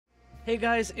Hey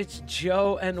guys, it's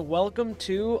Joe, and welcome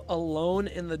to Alone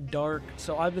in the Dark.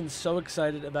 So I've been so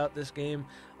excited about this game.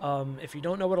 If you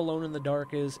don't know what Alone in the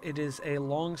Dark is, it is a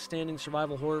long-standing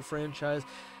survival horror franchise,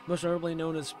 most notably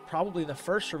known as probably the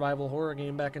first survival horror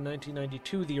game back in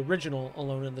 1992, the original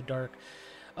Alone in the Dark.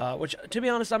 Which, to be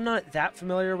honest, I'm not that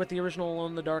familiar with the original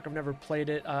Alone in the Dark. I've never played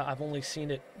it. I've only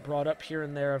seen it brought up here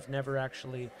and there. I've never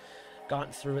actually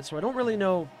gotten through it, so I don't really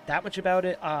know that much about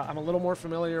it. I'm a little more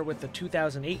familiar with the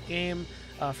 2008 game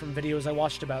from videos I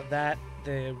watched about that,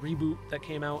 the reboot that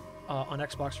came out on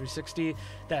Xbox 360.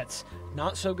 That's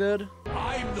not so good.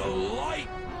 I'm the light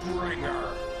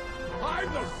bringer.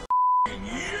 I'm the f***ing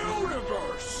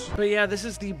universe. But yeah, this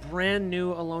is the brand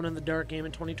new Alone in the Dark game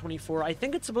in 2024. I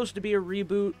think it's supposed to be a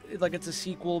reboot, like it's a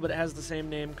sequel, but it has the same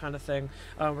name kind of thing.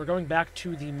 We're going back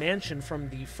to the mansion from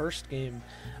the first game,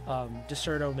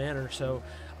 Derceto Manor, so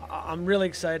I'm really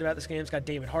excited about this game. It's got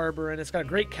David Harbour, and it's got a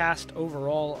great cast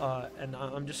overall, and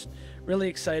I'm just really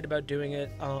excited about doing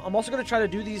it. I'm also going to try to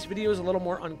do these videos a little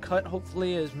more uncut,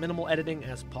 hopefully as minimal editing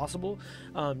as possible,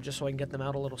 just so I can get them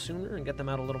out a little sooner and get them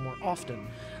out a little more often.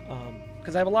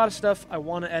 Because I have a lot of stuff I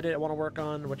want to edit, I want to work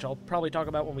on, which I'll probably talk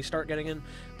about when we start getting in.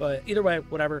 But either way,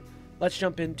 whatever. Let's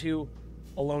jump into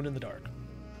Alone in the Dark.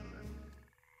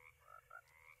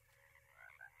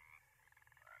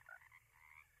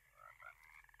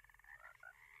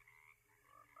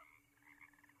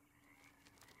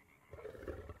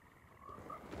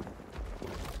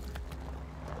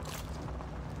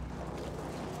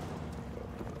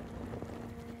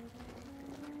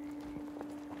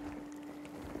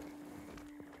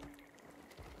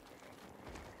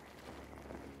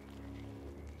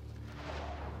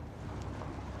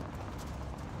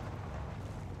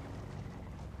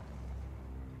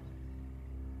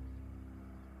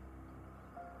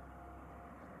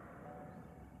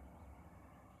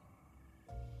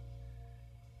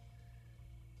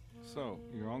 So,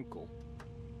 your uncle.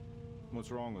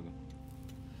 What's wrong with him?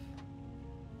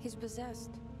 He's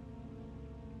possessed.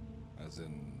 As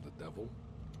in the devil?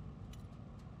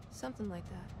 Something like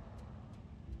that.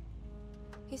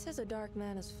 He says a dark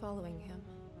man is following him,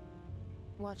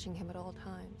 watching him at all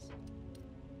times.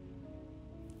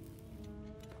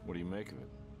 What do you make of it?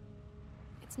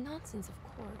 It's nonsense, of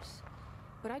course,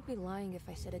 but I'd be lying if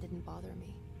I said it didn't bother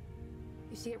me.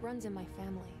 You see, it runs in my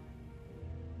family.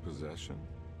 Possession?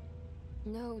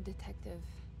 No, Detective.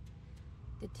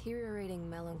 Deteriorating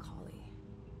melancholy.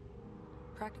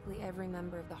 Practically every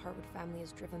member of the Hartwood family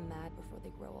is driven mad before they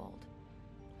grow old.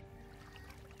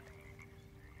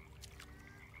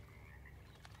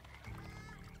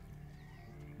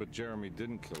 But Jeremy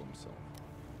didn't kill himself.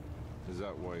 Is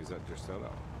that why he's at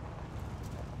Derceto?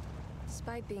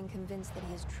 Despite being convinced that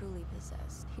he is truly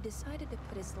possessed, he decided to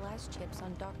put his last chips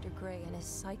on Dr. Gray and his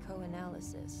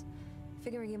psychoanalysis,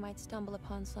 figuring he might stumble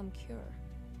upon some cure.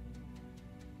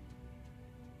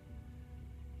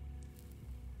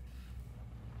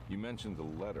 You mentioned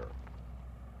the letter.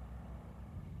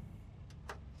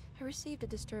 I received a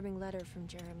disturbing letter from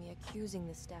Jeremy accusing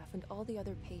the staff and all the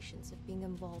other patients of being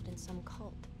involved in some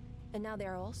cult. And now they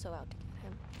are also out to get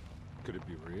him. Could it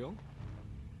be real?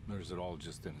 Or is it all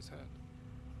just in his head?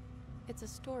 It's a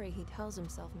story he tells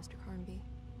himself, Mr. Carnby.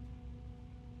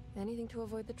 Anything to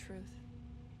avoid the truth.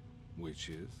 Which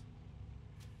is?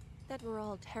 That we're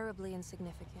all terribly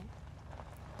insignificant.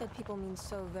 That people mean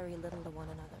so very little to one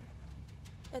another.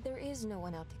 That there is no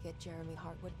one out to get Jeremy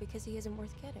Hartwood because he isn't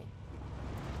worth getting.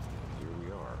 Here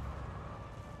we are.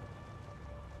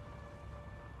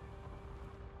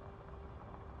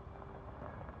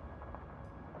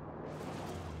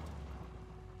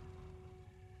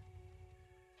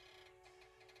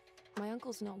 My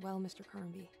uncle's not well, Mr.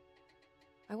 Carnby.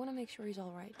 I want to make sure he's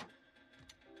all right.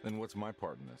 Then what's my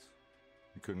part in this?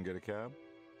 You couldn't get a cab?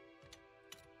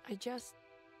 I just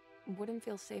wouldn't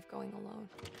feel safe going alone.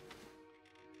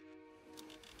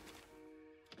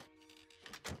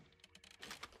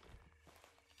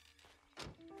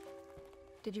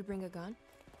 Did you bring a gun?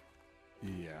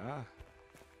 Yeah.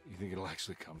 You think it'll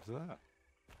actually come to that?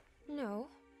 No.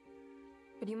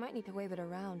 But you might need to wave it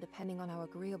around depending on how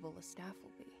agreeable the staff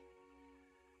will be.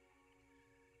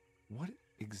 What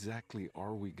exactly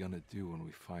are we gonna do when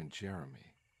we find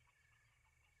Jeremy?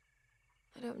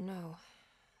 I don't know.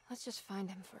 Let's just find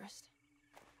him first.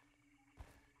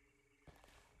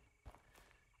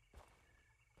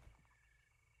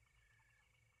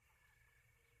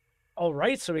 All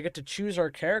right, so we get to choose our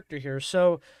character here.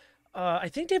 So I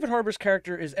think David Harbour's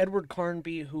character is Edward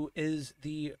Carnby, who is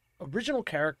the original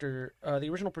character, the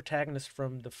original protagonist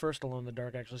from the first Alone in the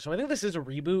Dark, actually. So I think this is a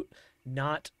reboot,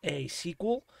 not a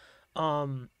sequel.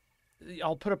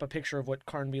 I'll put up a picture of what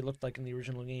Carnby looked like in the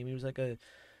original game. He was like a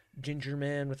ginger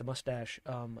man with a mustache.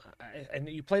 And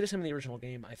you played as him in the original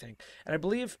game, I think. And I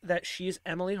believe that she's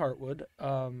Emily Hartwood.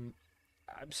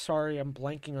 I'm sorry, I'm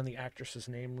blanking on the actress's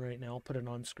name right now. I'll put it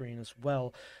on screen as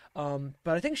well.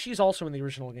 But I think she's also in the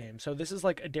original game. So this is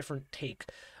like a different take,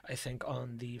 I think,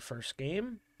 on the first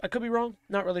game. I could be wrong.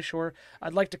 Not really sure.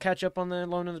 I'd like to catch up on the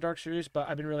Alone in the Dark series, but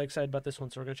I've been really excited about this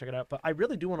one, so we're going to check it out. But I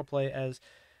really do want to play as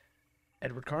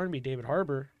Edward Carnby, David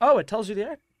Harbour. Oh, it tells you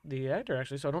the actor,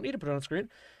 actually, so I don't need to put it on screen.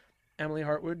 Emily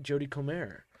Hartwood, Jodie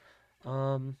Comer.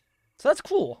 So that's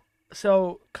cool.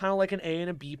 So kind of like an A and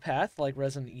a B path, like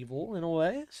Resident Evil in a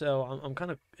way. So I'm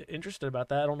kind of interested about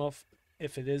that. I don't know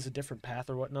if it is a different path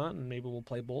or whatnot, and maybe we'll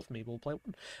play both, maybe we'll play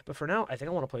one. But for now, I think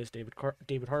I want to play as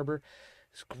David Harbour.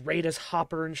 He's great as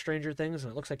Hopper in Stranger Things,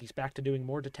 and it looks like he's back to doing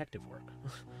more detective work.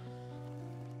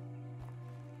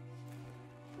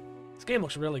 This game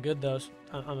looks really good, though. So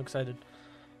I'm excited.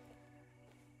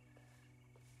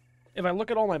 If I look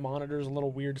at all my monitors, a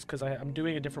little weird, just because I'm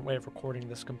doing a different way of recording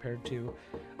this compared to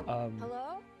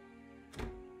Hello?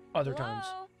 other times.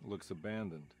 Looks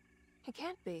abandoned. It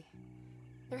can't be.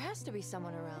 There has to be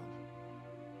someone around.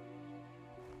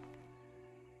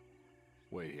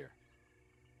 Wait here.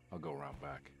 I'll go around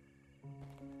back.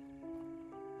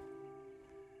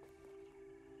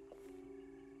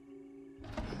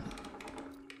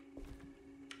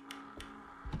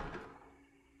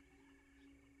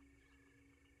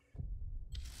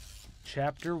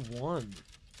 Chapter 1.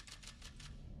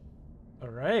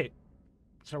 Alright.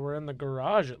 So we're in the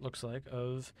garage, it looks like,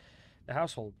 of the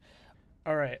household.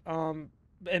 Alright,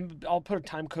 and I'll put a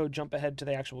time code jump ahead to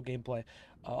the actual gameplay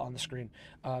on the screen.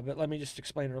 But let me just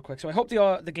explain it real quick. So I hope the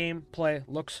gameplay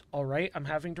looks alright. I'm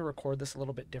having to record this a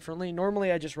little bit differently.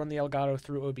 Normally I just run the Elgato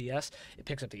through OBS. It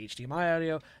picks up the HDMI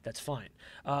audio. That's fine.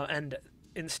 And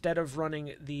instead of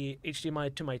running the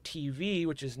HDMI to my TV,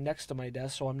 which is next to my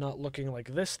desk, so I'm not looking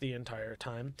like this the entire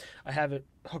time, I have it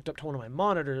hooked up to one of my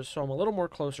monitors, so I'm a little more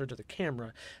closer to the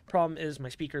camera. Problem is my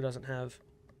speaker doesn't have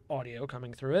audio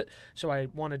coming through it, so I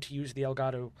wanted to use the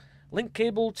Elgato link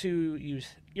cable to use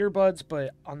earbuds,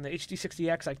 but on the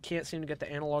HD60X I can't seem to get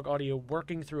the analog audio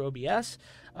working through OBS.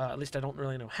 At least I don't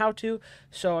really know how to,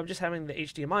 so I'm just having the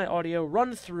HDMI audio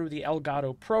run through the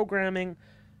Elgato programming,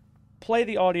 play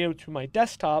the audio to my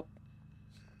desktop,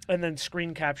 and then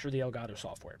screen capture the Elgato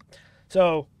software.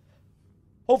 So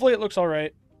hopefully it looks all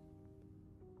right.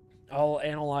 I'll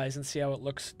analyze and see how it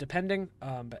looks depending.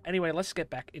 But anyway, let's get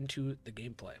back into the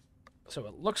gameplay. So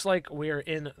it looks like we're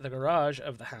in the garage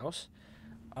of the house.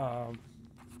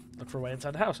 Look for a way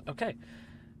inside the house. Okay.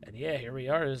 And yeah, here we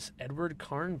are as Edward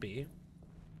Carnby.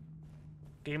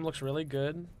 Game looks really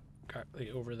good. Got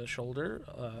the over-the-shoulder,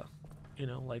 you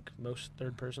know, like most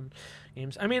third-person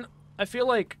games. I mean, I feel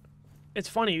like it's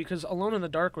funny because Alone in the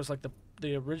Dark was like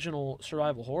the original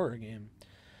survival horror game.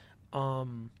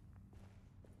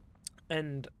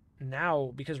 And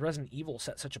now, because Resident Evil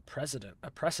set such a precedent,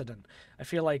 I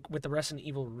feel like with the Resident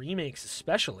Evil remakes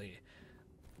especially,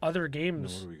 other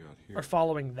games are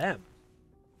following them.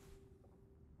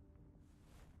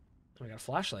 We got a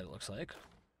flashlight, it looks like.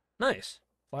 Nice.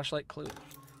 Flashlight clue.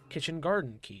 Kitchen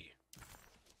garden key.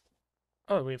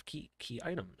 Oh, we have key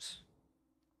items.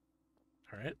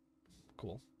 Alright.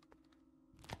 Cool.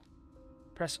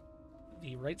 Press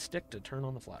the right stick to turn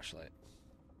on the flashlight.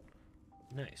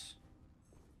 Nice.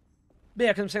 But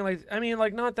yeah, because I'm saying, like, I mean,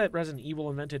 like, not that Resident Evil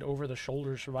invented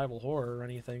over-the-shoulder survival horror or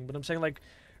anything, but I'm saying, like,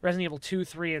 Resident Evil 2,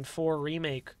 3, and 4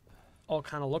 Remake all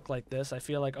kind of look like this. I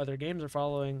feel like other games are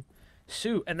following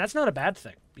suit, and that's not a bad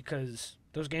thing, because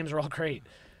those games are all great.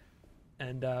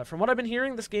 And from what I've been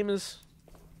hearing, this game is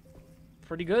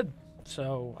pretty good,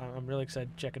 so I'm really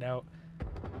excited to check it out.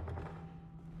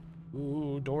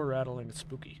 Ooh, door rattling, it's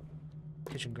spooky.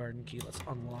 Kitchen garden key, let's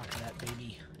unlock that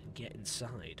baby and get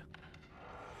inside.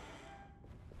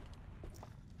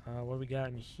 What do we got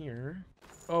in here?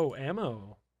 Oh,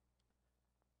 ammo.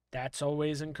 That's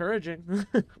always encouraging.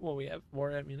 Well, we have more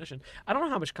ammunition. I don't know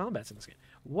how much combat's in this game.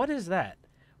 What is that?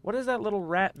 What is that little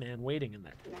rat man waiting in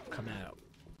there? Come out.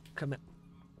 Come out.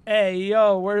 Hey,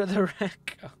 yo, where did the rat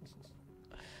go?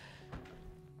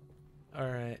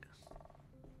 Alright.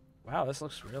 Wow, this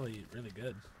looks really, really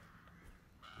good.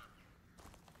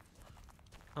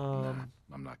 Nah,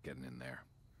 I'm not getting in there.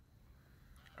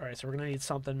 Alright, so we're going to need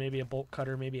something, maybe a bolt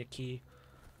cutter, maybe a key.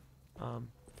 But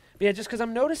yeah, just because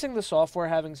I'm noticing the software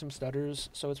having some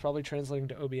stutters, so it's probably translating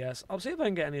to OBS. I'll see if I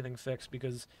can get anything fixed,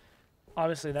 because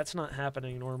obviously that's not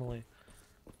happening normally.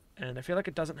 And I feel like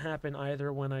it doesn't happen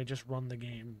either when I just run the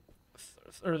game,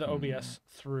 or the OBS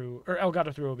through, or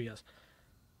Elgato through OBS.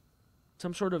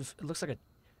 Some sort of, it looks like a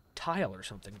tile or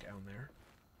something down there.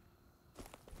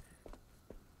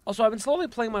 Also, I've been slowly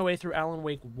playing my way through Alan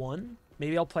Wake 1.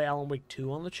 Maybe I'll play Alan Wake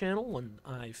 2 on the channel when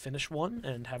I finish 1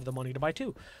 and have the money to buy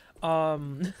 2.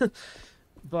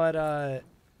 But,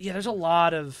 yeah, there's a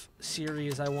lot of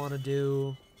series I want to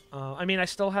do. I mean, I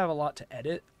still have a lot to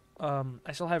edit.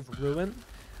 I still have Ruin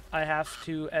I have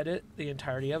to edit the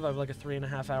entirety of. I have like a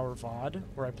 3.5-hour VOD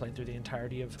where I played through the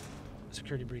entirety of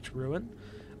Security Breach Ruin.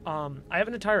 I have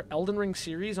an entire Elden Ring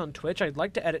series on Twitch I'd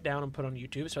like to edit down and put on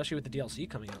YouTube, especially with the DLC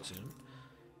coming out soon.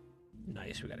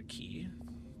 Nice, we got a key.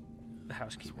 The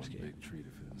housekeeper's key. Big treat if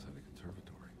it inside a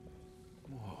conservatory.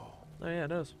 Whoa. Oh yeah, it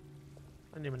does.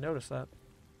 I didn't even notice that.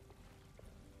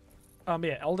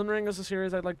 Yeah, Elden Ring is a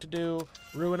series I'd like to do.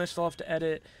 Ruin I still have to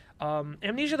edit.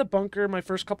 Amnesia the Bunker, my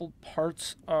first couple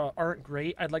parts aren't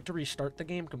great. I'd like to restart the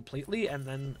game completely and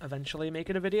then eventually make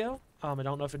it a video. I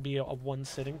don't know if it'd be a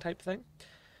one-sitting type thing.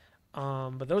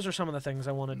 But those are some of the things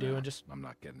I want to do, and just I'm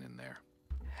not getting in there.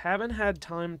 haven't had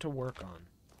time to work on,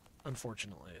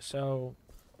 unfortunately. So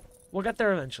we'll get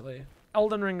there eventually.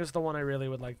 Elden Ring is the one I really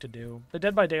would like to do. The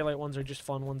Dead by Daylight ones are just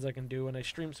fun ones I can do, and I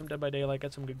stream some Dead by Daylight,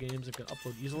 get some good games I can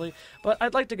upload easily. But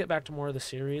I'd like to get back to more of the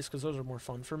series, because those are more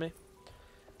fun for me.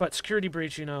 But Security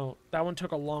Breach, you know, that one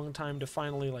took a long time to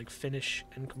finally, like, finish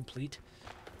and complete.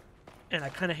 And I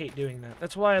kind of hate doing that.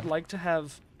 That's why I'd like to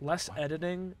have less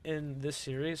editing in this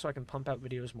series, so I can pump out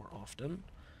videos more often.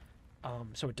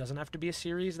 So it doesn't have to be a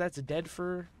series that's dead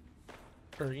for,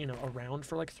 or, you know, around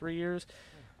for, like, 3 years.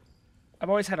 I've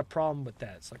always had a problem with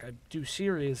that. It's like I do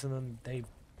series and then they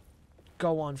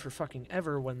go on for fucking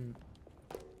ever when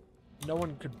no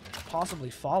one could possibly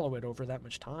follow it over that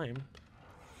much time.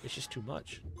 It's just too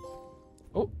much.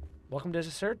 Oh, welcome to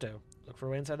Derceto. Look for a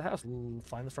way inside the house.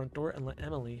 Find the front door and let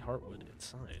Emily Hartwood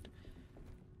inside.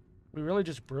 We really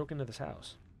just broke into this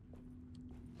house.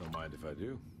 Don't mind if I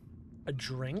do. A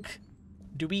drink?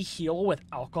 Do we heal with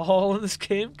alcohol in this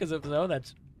game? Because if so,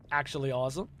 that's actually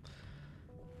awesome.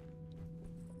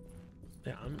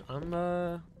 Yeah,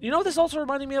 you know what this also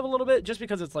reminded me of a little bit? Just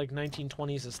because it's like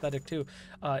 1920s aesthetic too.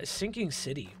 Sinking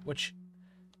City, which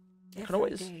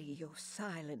Every day your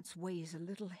silence weighs a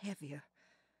little heavier.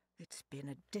 It's been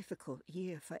a difficult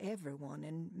year for everyone,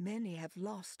 and many have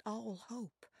lost all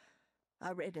hope.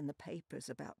 I read in the papers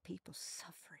about people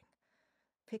suffering.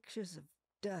 Pictures of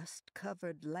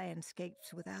dust-covered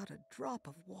landscapes without a drop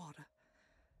of water.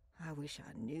 I wish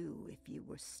I knew if you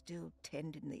were still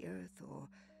tending the earth, or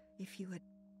if you had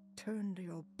turned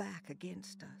your back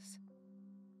against us.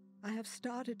 I have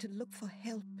started to look for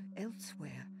help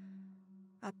elsewhere.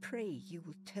 I pray you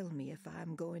will tell me if I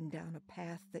am going down a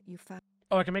path that you found.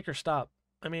 Oh, I can make her stop.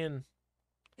 I mean,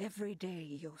 every day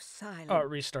you're silent. Oh, it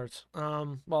restarts.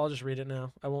 Well, I'll just read it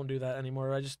now. I won't do that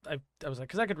anymore. I was like,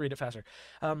 because I could read it faster.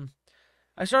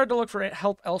 I started to look for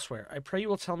help elsewhere. I pray you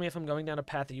will tell me if I'm going down a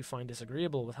path that you find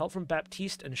disagreeable. With help from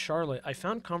Baptiste and Charlotte, I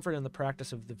found comfort in the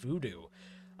practice of the Voodoo.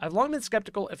 I've long been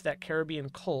skeptical of that Caribbean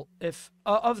cult,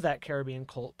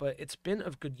 but it's been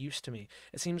of good use to me.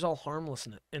 It seems all harmless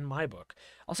in my book.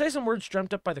 I'll say some words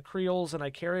dreamt up by the Creoles, and I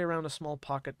carry around a small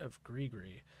pocket of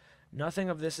gris-gris. Nothing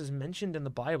of this is mentioned in the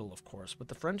Bible, of course, but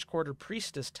the French Quarter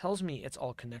priestess tells me it's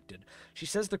all connected. She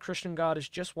says the Christian God is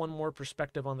just one more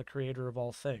perspective on the creator of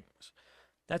all things.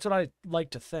 That's what I like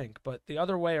to think, but the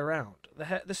other way around.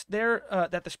 That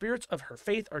the spirits of her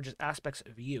faith are just aspects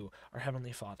of you, our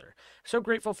Heavenly Father. So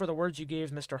grateful for the words you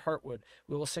gave, Mr. Hartwood.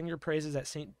 We will sing your praises at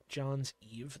St. John's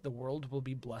Eve. The world will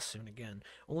be blessed soon again.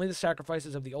 Only the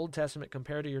sacrifices of the Old Testament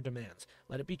compare to your demands.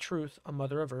 Let it be truth, a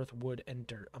mother of earth, wood, and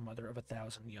dirt, a mother of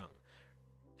 1,000 young.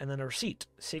 And then a receipt.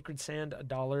 Sacred sand,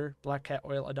 $1. Black cat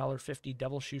oil, $1.50.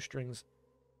 Devil shoestrings,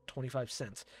 25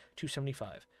 cents.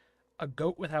 $2.75. A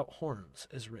goat without horns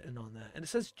is written on that. And it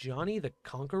says Johnny the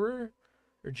Conqueror?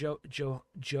 Or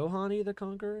Johanny the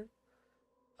Conqueror?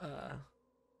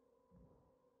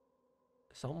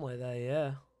 Something like that,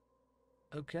 yeah.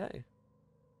 Okay.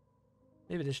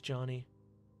 Maybe it is Johnny.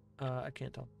 I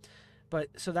can't tell. But,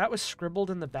 so that was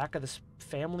scribbled in the back of this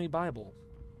family Bible.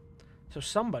 So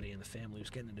somebody in the family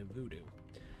was getting into voodoo.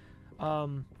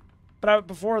 But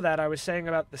before that, I was saying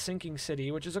about the Sinking City,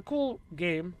 which is a cool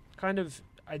game. Kind of,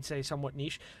 I'd say, somewhat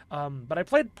niche. But I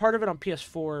played part of it on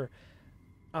PS4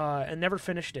 and never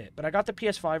finished it. But I got the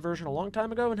PS5 version a long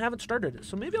time ago and haven't started it.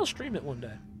 So maybe I'll stream it one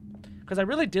day. Because I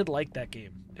really did like that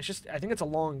game. It's just, I think it's a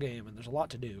long game and there's a lot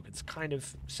to do. It's kind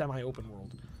of semi-open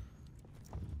world.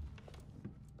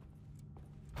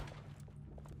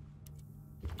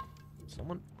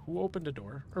 Someone... Who opened a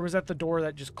door? Or was that the door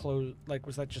that just closed? Like,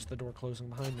 was that just the door closing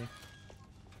behind me?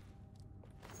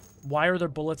 Why are there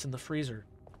bullets in the freezer?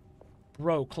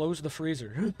 Bro, close the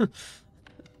freezer.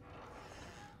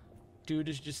 dude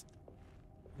is just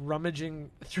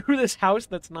rummaging through this house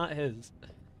that's not his.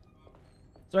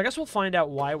 So I guess we'll find out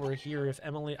why we're here if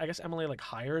Emily... I guess Emily, like,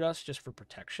 hired us just for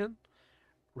protection.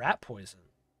 Rat poison.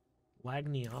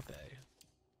 Lagniope.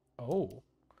 Oh.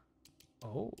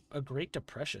 Oh, a Great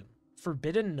Depression.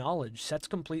 Forbidden knowledge. Sets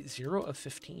complete 0 of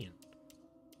 15.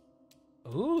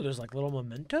 Ooh, there's, like, little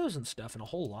mementos and stuff, and a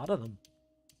whole lot of them.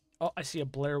 Oh, I see a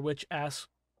Blair Witch-ass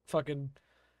fucking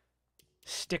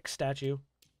stick statue.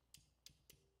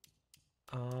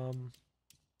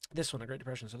 This one, a Great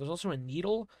Depression. So there's also a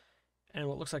needle and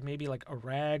what looks like maybe like a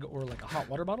rag or like a hot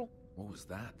water bottle. What was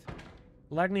that?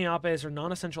 Lagniapes are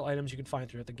non-essential items you can find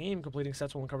throughout the game. Completing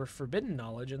sets will uncover forbidden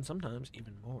knowledge and sometimes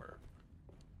even more.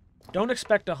 Don't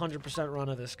expect a 100% run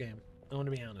of this game. I want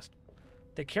to be honest.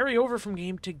 They carry over from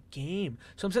game to game.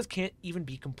 Some sets can't even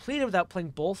be completed without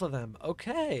playing both of them.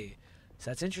 Okay. So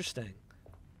that's interesting.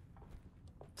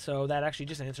 So that actually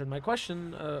just answered my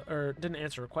question, or didn't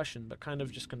answer a question, but kind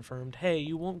of just confirmed, hey,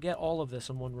 you won't get all of this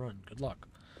in one run. Good luck.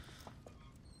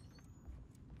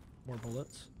 More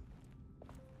bullets.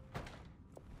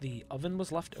 The oven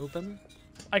was left open.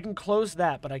 I can close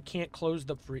that, but I can't close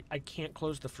the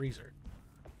freezer.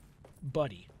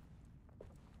 Buddy.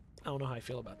 I don't know how I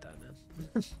feel about that, man.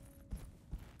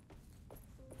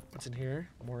 What's in here?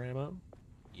 More ammo?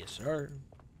 Yes, sir.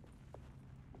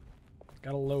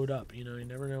 Gotta load up, you know, you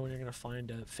never know when you're gonna find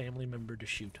a family member to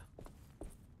shoot.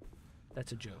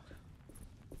 That's a joke.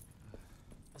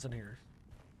 What's in here?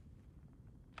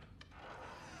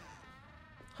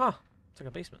 Huh. It's like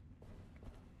a basement.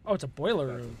 Oh, it's a boiler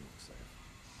room.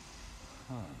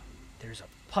 Huh. There's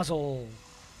a puzzle.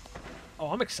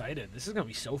 Oh, I'm excited. This is gonna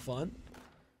be so fun.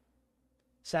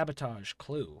 Sabotage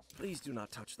clue. Please do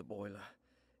not touch the boiler.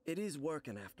 It is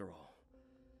working after all.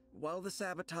 While the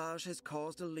sabotage has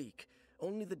caused a leak,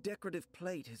 only the decorative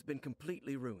plate has been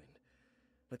completely ruined.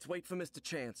 Let's wait for Mr.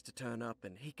 Chance to turn up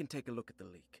and he can take a look at the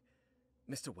leak.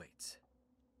 Mr. Waits.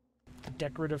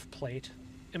 Decorative plate,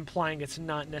 implying it's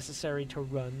not necessary to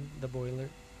run the boiler.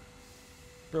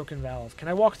 Broken valve. Can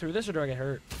I walk through this or do I get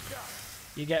hurt?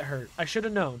 You get hurt. I should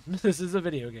have known. This is a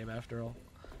video game after all.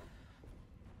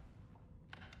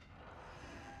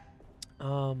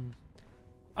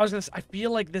 I was gonna say, I feel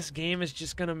like this game is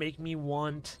just gonna make me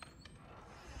want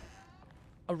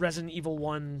a Resident Evil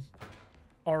 1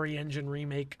 RE Engine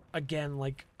remake again,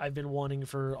 like I've been wanting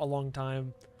for a long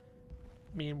time.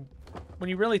 I mean, when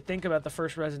you really think about the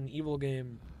first Resident Evil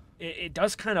game, it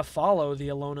does kind of follow the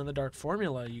Alone in the Dark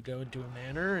formula. You go into a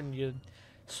manor and you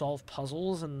solve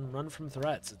puzzles and run from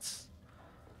threats. It's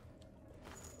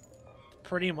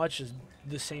pretty much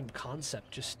the same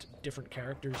concept, just different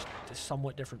characters, a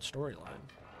somewhat different storyline.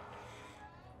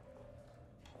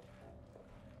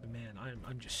 But man,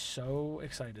 I'm just so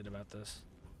excited about this.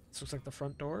 This looks like the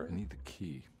front door. I need the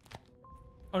key.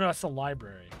 Oh no, it's the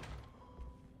library.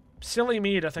 Silly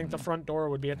me to think the front door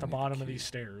would be at the bottom of these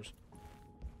stairs.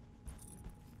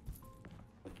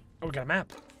 Oh, we got a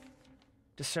map.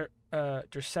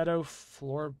 Derceto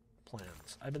floor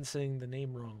plans. I've been saying the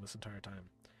name wrong this entire time.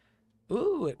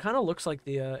 Ooh, it kind of looks like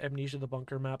the Amnesia the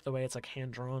Bunker map, the way it's like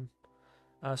hand-drawn.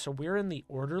 So we're in the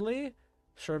orderly.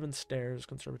 Servant stairs,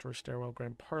 conservatory stairwell,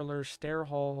 grand parlor, stair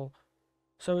hall.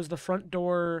 So is the front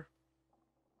door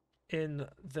in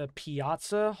the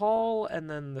piazza hall and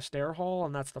then the stair hall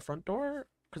and that's the front door?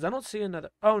 Because I don't see another...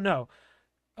 Oh, no.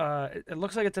 It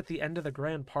looks like it's at the end of the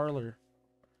grand parlor.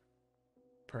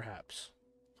 Perhaps.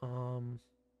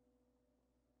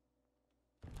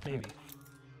 Maybe.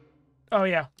 Oh,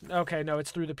 yeah. Okay, no,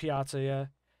 it's through the piazza, yeah.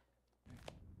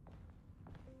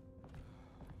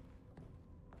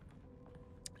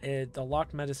 The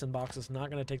locked medicine box is not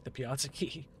going to take the piazza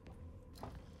key.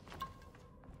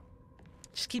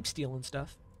 Just keep stealing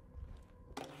stuff.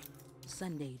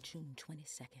 Sunday, June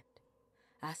 22nd.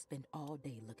 I spent all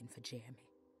day looking for Jeremy.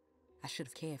 I should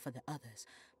have cared for the others,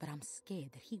 but I'm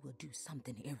scared that he will do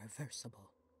something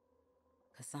irreversible.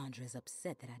 Cassandra is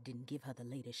upset that I didn't give her the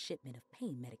latest shipment of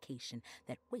pain medication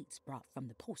that Waits brought from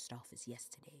the post office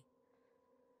yesterday.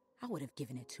 I would have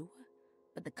given it to her,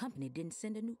 but the company didn't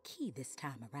send a new key this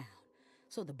time around,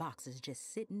 so the box is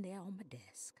just sitting there on my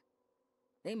desk.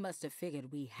 They must have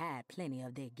figured we had plenty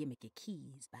of their gimmicky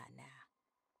keys by now.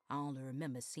 I only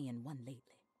remember seeing one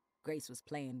lately. Grace was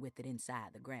playing with it inside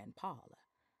the grand parlor.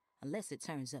 Unless it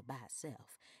turns up by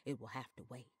itself, it will have to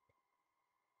wait.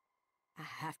 I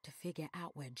have to figure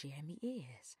out where Jeremy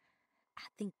is. I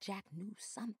think Jack knew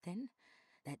something.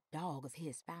 That dog of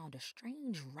his found a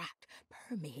strange rot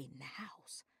permeating the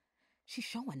house. She's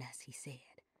showing us, he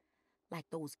said. Like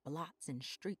those blots and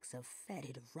streaks of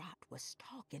fetid rot was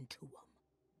talking to him.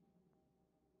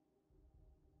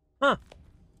 Huh.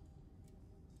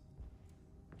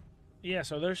 Yeah,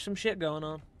 so there's some shit going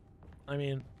on. I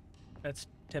mean, that's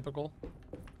typical.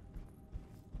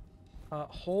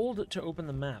 Hold to open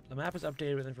the map. The map is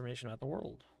updated with information about the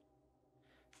world.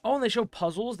 Oh, and they show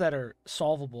puzzles that are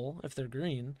solvable if they're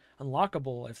green,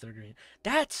 unlockable if they're green.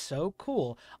 That's so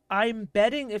cool. I'm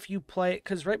betting if you play,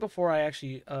 because right before I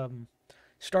actually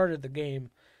started the game,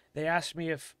 they asked me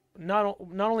if not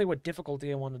only what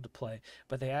difficulty I wanted to play,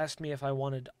 but they asked me if I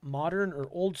wanted modern or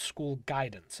old school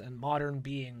guidance, and modern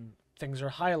being things are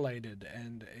highlighted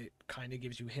and it kind of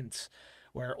gives you hints.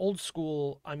 Where old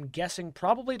school, I'm guessing,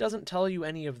 probably doesn't tell you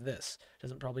any of this.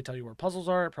 Doesn't probably tell you where puzzles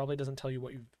are. It probably doesn't tell you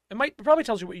what you've... It probably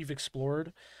tells you what you've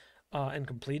explored and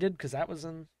completed, because that was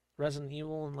in Resident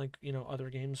Evil and, like, you know, other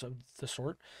games of the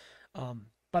sort.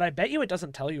 But I bet you it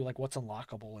doesn't tell you, like, what's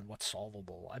unlockable and what's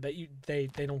solvable. I bet you they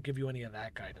don't give you any of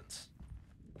that guidance.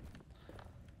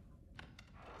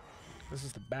 This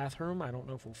is the bathroom. I don't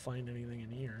know if we'll find anything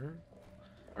in here.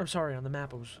 Or, sorry, on the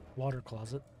map it was water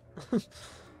closet.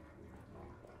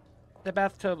 The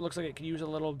bathtub looks like it could use a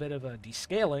little bit of a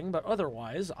descaling, but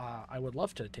otherwise, I would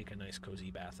love to take a nice cozy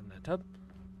bath in that tub.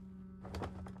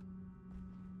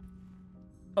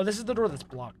 Oh, this is the door that's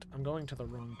blocked. I'm going to the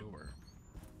wrong door.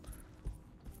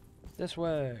 This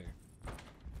way.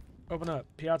 Open up.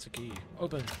 Piazza key.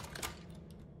 Open.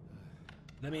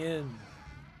 Let me in.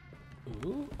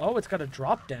 Ooh. Oh, it's got a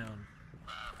drop down.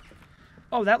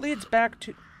 Oh, that leads back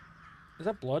to... Is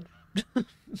that blood?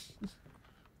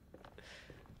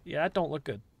 Yeah, that don't look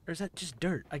good. Or is that just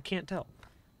dirt? I can't tell.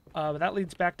 But that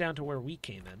leads back down to where we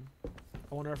came in.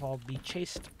 I wonder if I'll be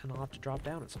chased and I'll have to drop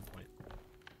down at some point.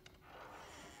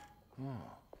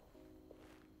 Oh.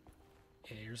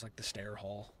 Yeah, here's like the stair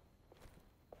hall.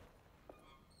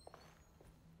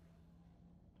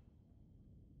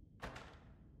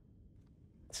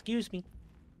 Excuse me.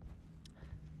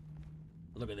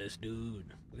 Look at this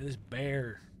dude. Look at this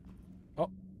bear.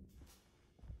 Oh.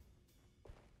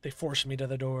 They forced me to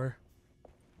the door.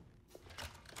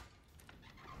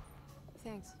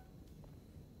 Thanks.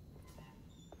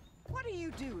 What are you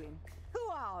doing?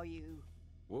 Who are you?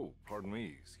 Whoa, pardon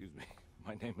me, excuse me.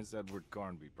 My name is Edward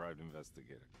Carnby, private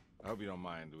investigator. I hope you don't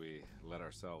mind we let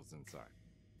ourselves inside.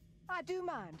 I do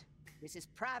mind. This is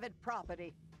private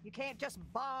property. You can't just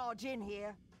barge in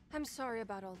here. I'm sorry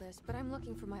about all this, but I'm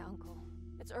looking for my uncle.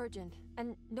 It's urgent,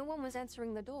 and no one was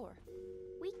answering the door.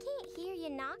 We can't hear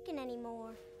you knocking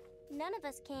anymore. None of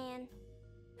us can.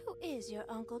 Who is your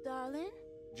uncle, darling?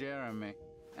 Jeremy.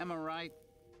 Am I right?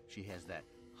 She has that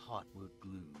Hartwood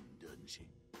gloom, doesn't she?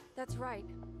 That's right.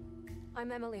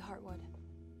 I'm Emily Hartwood.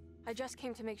 I just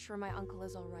came to make sure my uncle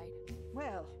is all right.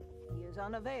 Well, he is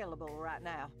unavailable right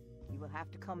now. You will have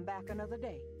to come back another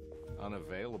day.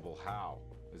 Unavailable? How?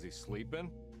 Is he sleeping?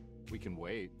 We can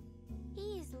wait.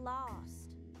 He's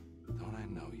lost. Don't I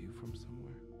know you from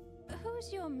somewhere?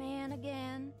 Who's your man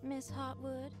again, Miss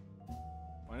Hartwood?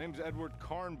 My name's Edward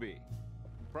Carnby,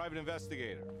 private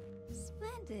investigator.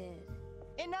 Splendid.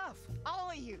 Enough! All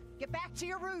of you! Get back to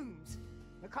your rooms!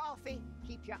 McCarthy,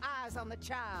 keep your eyes on the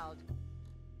child.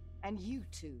 And you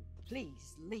two,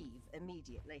 please leave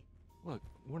immediately. Look,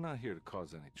 we're not here to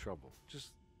cause any trouble.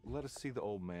 Just let us see the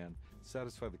old man,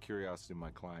 satisfy the curiosity of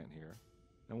my client here,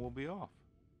 and we'll be off.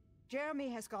 Jeremy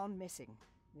has gone missing.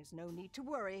 There's no need to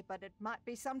worry, but it might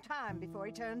be some time before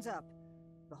he turns up.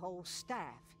 The whole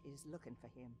staff is looking for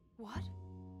him. What?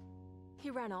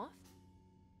 He ran off?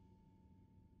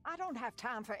 I don't have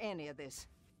time for any of this.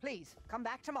 Please, come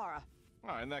back tomorrow.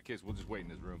 All right, in that case, we'll just wait in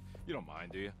his room. You don't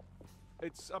mind, do you?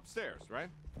 It's upstairs, right?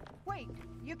 Wait,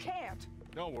 you can't.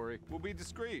 Don't worry, we'll be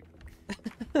discreet.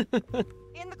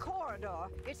 In the corridor.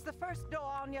 It's the first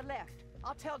door on your left.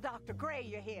 I'll tell Dr. Gray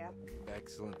you're here.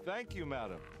 Excellent. Thank you,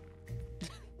 madam.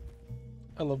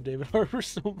 I love David Harbour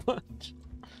so much.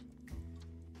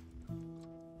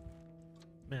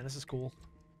 Man, this is cool.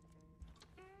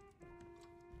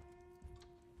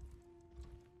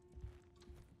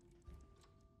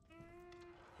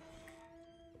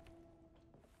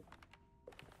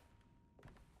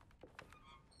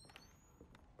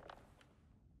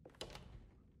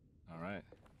 All right,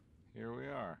 here we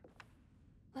are.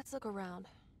 Let's look around.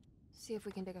 See if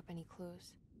we can dig up any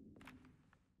clues.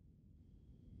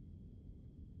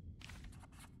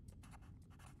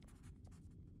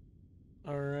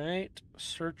 All right,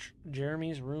 search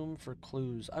Jeremy's room for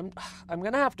clues. I'm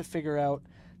gonna have to figure out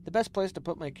the best place to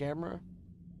put my camera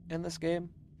in this game,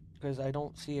 because I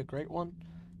don't see a great one.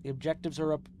 The objectives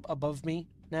are up above me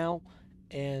now,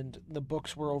 and the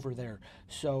books were over there.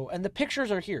 So, and the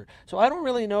pictures are here. So I don't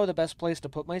really know the best place to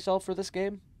put myself for this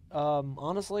game.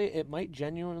 Honestly, it might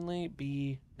genuinely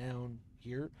be down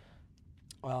here.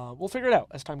 We'll figure it out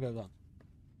as time goes on.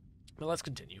 But let's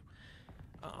continue.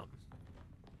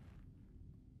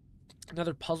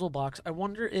 Another puzzle box. I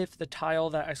wonder if the tile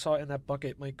that I saw in that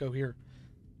bucket might go here.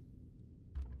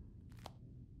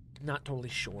 Not totally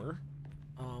sure.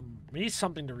 We need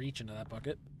something to reach into that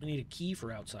bucket. We need a key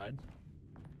for outside.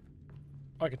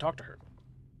 Oh, I can talk to her.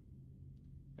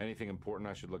 Anything important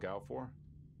I should look out for?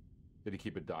 Did he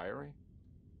keep a diary?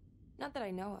 Not that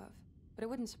I know of, but it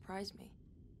wouldn't surprise me.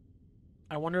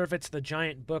 I wonder if it's the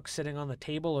giant book sitting on the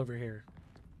table over here.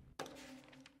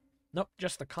 Nope,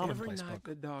 just the commonplace Every night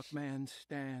book. the dark man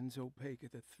stands opaque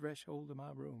at the threshold of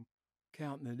my room,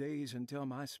 counting the days until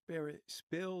my spirit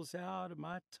spills out of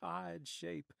my tired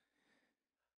shape.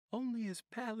 Only his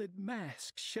pallid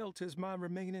mask shelters my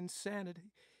remaining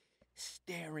sanity.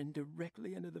 Staring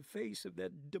directly into the face of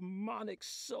that demonic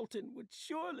sultan would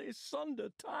surely sunder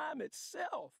time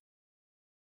itself.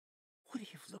 Would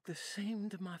he have looked the same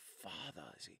to my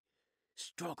father as he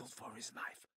struggled for his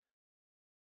life?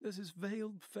 Does his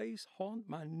veiled face haunt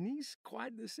my niece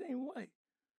quite the same way?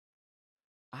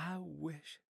 I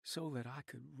wish so that I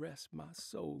could rest my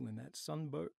soul in that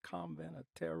sunburnt convent of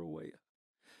Tarawea.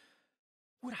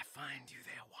 Would I find you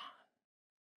there, Juan?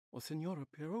 Or Senora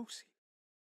Perosi,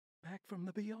 back from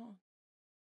the beyond?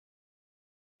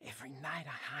 Every night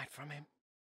I hide from him,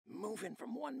 moving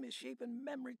from one misshapen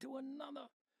memory to another.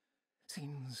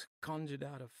 Scenes conjured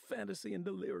out of fantasy and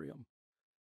delirium.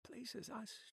 Places I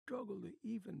struggle to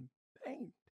even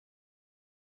paint.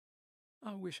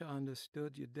 I wish I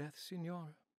understood your death,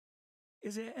 Senora.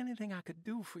 Is there anything I could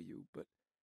do for you but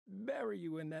bury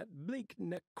you in that bleak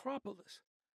necropolis?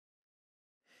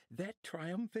 That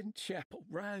triumphant chapel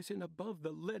rising above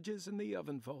the ledges and the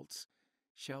oven vaults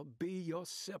shall be your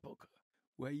sepulchre,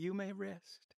 where you may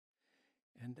rest,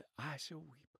 and I shall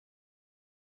weep.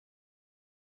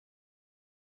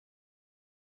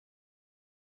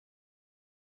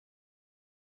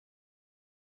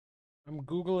 I'm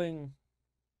Googling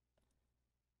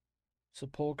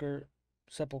sepulcher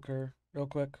real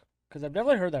quick, because I've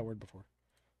definitely heard that word before.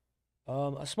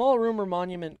 A small room or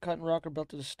monument cut in rock or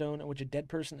built of the stone in which a dead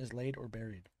person is laid or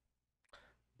buried.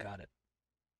 Got it.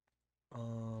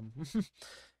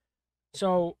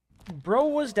 So, bro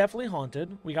was definitely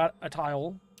haunted. We got a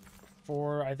tile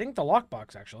for, I think, the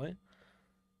lockbox, actually.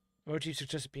 Mochi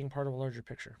suggests being part of a larger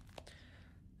picture.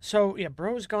 So, yeah,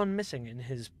 bro's gone missing in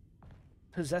his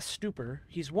possessed stupor.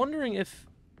 He's wondering if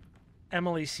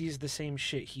Emily sees the same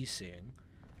shit he's seeing.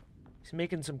 He's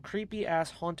making some creepy-ass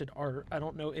haunted art. I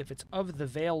don't know if it's of the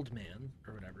Veiled Man,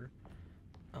 or whatever,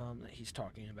 that he's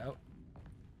talking about.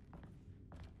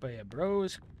 But yeah, bro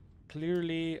is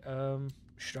clearly,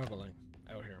 struggling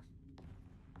out here.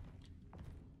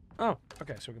 Oh,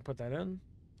 okay, so we can put that in.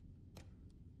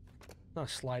 Not a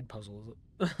slide puzzle,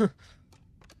 is it?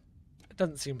 It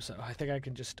doesn't seem so. I think I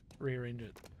can just rearrange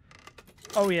it.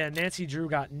 Oh yeah, Nancy Drew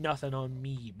got nothing on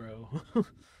me, bro. What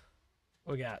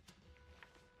we got?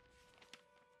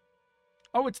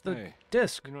 Oh, it's the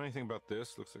disc. You know anything about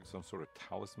this? Looks like some sort of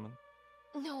talisman.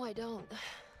 No, I don't.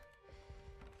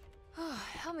 Oh,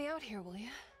 help me out here, will you?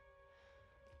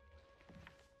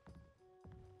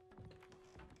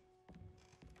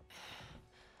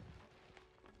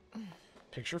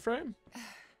 Picture frame?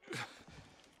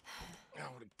 I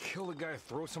would kill the guy,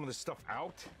 throw some of this stuff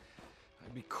out.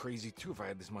 I'd be crazy too if I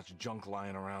had this much junk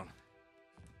lying around.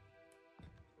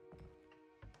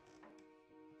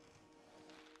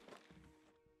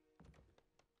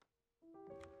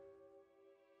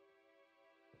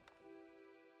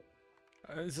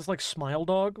 Is this like Smile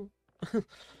Dog?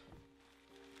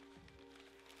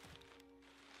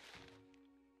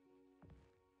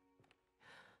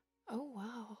 Oh,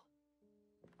 wow.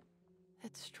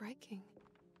 That's striking.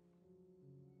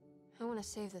 I want to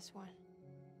save this one.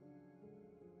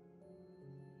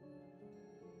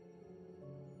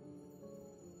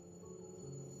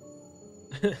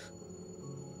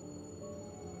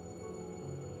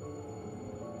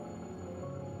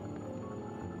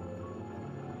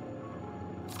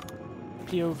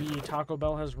 POV, Taco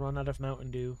Bell has run out of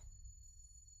Mountain Dew.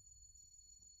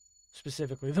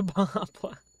 Specifically the Baja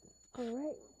Blast.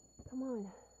 Alright, come on.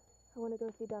 I want to go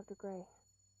see Dr. Gray.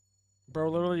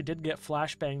 Bro literally did get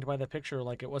flashbanged by the picture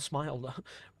like it was Smile Dog.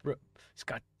 Bro, he's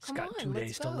got 2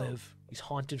 days to live. He's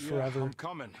haunted forever. I'm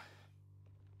coming.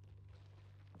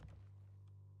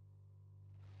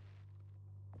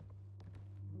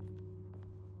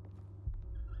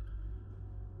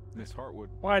 Miss Hartwood.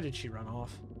 Why did she run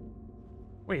off?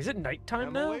 Wait, is it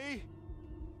nighttime now?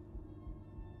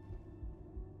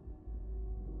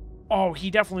 Oh, he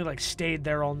definitely like stayed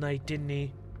there all night, didn't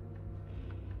he?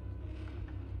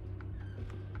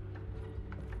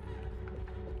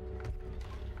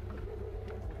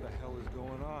 What the hell is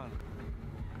going on?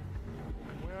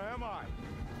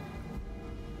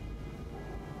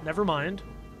 Never mind.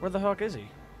 Where the heck is he?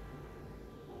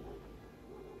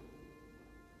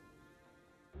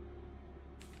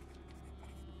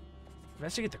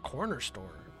 Investigate the corner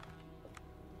store.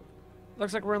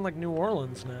 Looks like we're in like New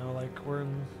Orleans now, like we're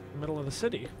in the middle of the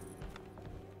city.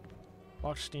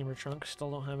 Locked steamer trunk,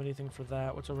 still don't have anything for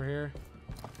that. What's over here?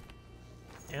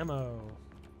 Ammo.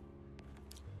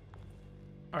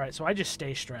 Alright, so I just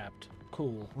stay strapped.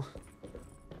 Cool.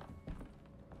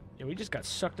 Yeah, we just got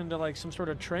sucked into like some sort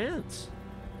of trance.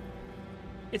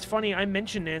 It's funny, I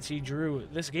mentioned Nancy Drew.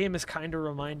 This game is kind of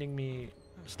reminding me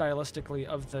stylistically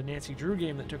of the Nancy Drew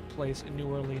game that took place in New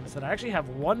Orleans that I actually have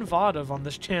one VOD of on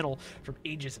this channel from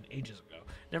ages and ages ago.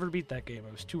 Never beat that game.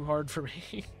 It was too hard for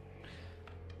me.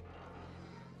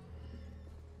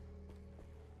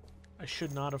 I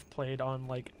should not have played on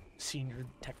like Senior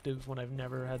Detective when I've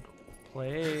never had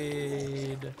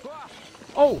played.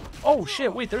 Oh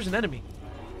shit, wait, there's an enemy.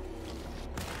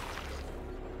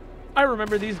 I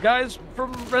remember these guys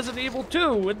from Resident Evil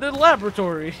 2 in the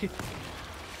laboratory.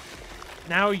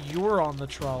 Now you're on the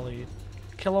trolley.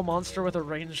 Kill a monster with a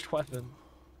ranged weapon.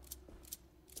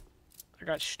 I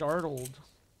got startled.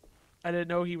 I didn't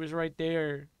know he was right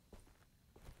there.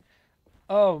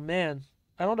 Oh, man.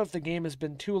 I don't know if the game has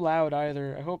been too loud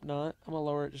either. I hope not. I'm gonna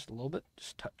lower it just a little bit.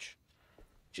 Just a touch.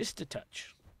 Just a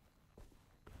touch.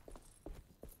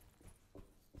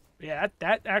 Yeah,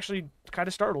 that actually kind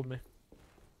of startled me.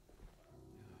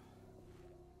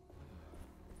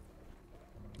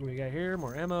 What do we got here?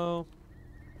 More ammo.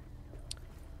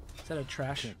 Is that a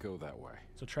trash? Can't go that way.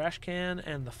 It's a trash can,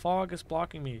 and the fog is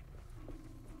blocking me.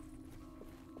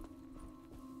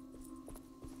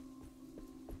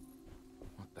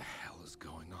 What the hell is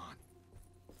going on?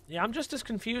 Yeah, I'm just as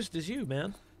confused as you,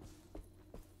 man.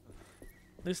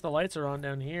 At least the lights are on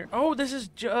down here. Oh, this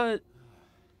is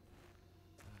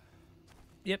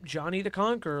yep, Johnny the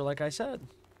Conqueror, like I said.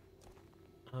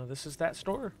 This is that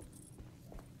store.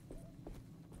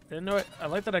 Didn't know it. I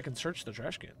like that I can search the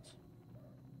trash cans.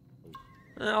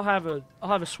 I'll have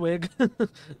a swig. I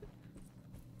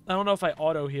don't know if I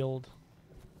auto healed.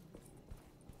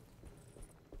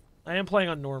 I am playing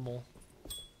on normal.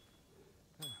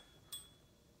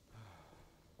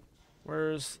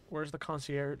 Where's the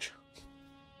concierge?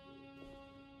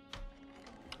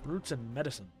 Roots and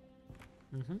medicine.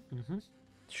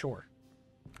 Sure.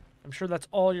 I'm sure that's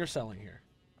all you're selling here.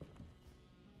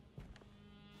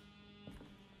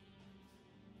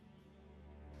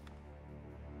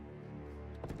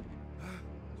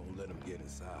 Don't let them get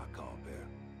inside, Carnby.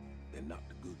 They're not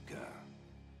the good kind.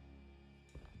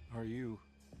 Are you...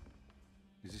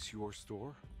 Is this your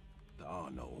store? There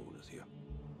are no owners here.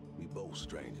 We both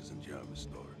strangers in Jeremy's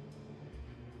store.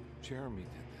 Jeremy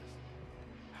did this.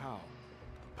 How?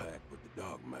 The pact with the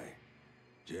dog man.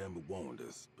 Jeremy warned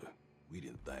us, but we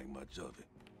didn't think much of it.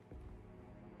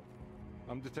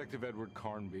 I'm Detective Edward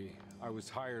Carnby. I was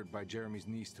hired by Jeremy's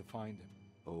niece to find him.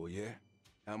 Oh, yeah?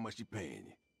 How much you paying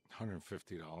you?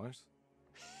 $150.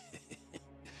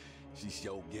 She's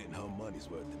sure getting her money's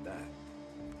worth tonight.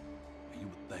 Are you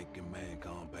a thinking man,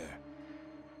 Carnby?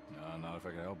 No, not if I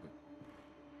can help it.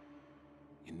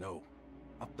 You know,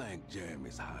 I think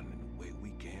Jeremy's hiding in a way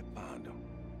we can't find him.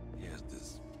 He has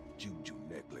this juju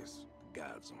necklace that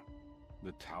guides him.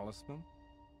 The talisman?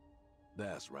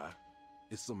 That's right.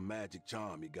 It's some magic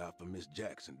charm he got from Miss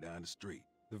Jackson down the street.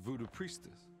 The Voodoo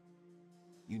priestess.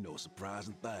 You know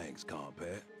surprising things,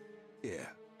 Carnby. Yeah,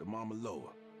 the Mama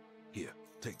Loa. Here,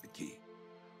 take the key.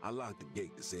 I locked the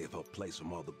gate to save her place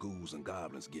from all the ghouls and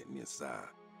goblins getting inside.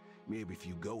 Maybe if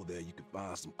you go there, you can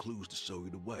find some clues to show you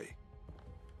the way.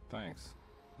 Thanks.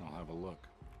 I'll have a look.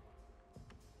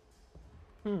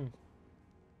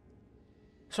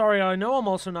 Sorry, I know I'm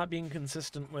also not being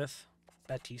consistent with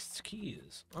Baptiste's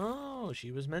keys. Oh,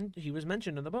 he was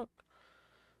mentioned in the book.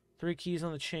 3 keys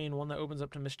on the chain, one that opens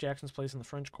up to Miss Jackson's place in the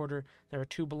French Quarter. There are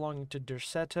 2 belonging to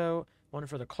Derceto, one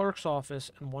for the clerk's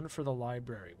office, and one for the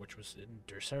library, which was in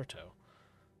Derceto.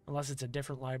 Unless it's a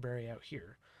different library out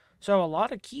here. So, a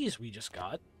lot of keys we just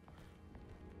got.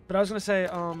 But I was going to say,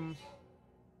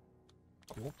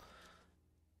 cool.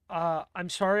 I'm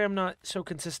sorry I'm not so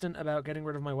consistent about getting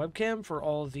rid of my webcam for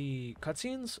all the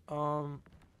cutscenes.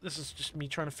 This is just me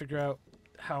trying to figure out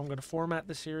how I'm going to format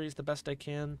the series the best I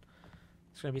can.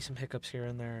 There's going to be some hiccups here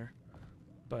and there.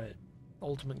 But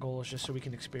ultimate goal is just so we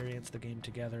can experience the game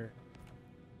together.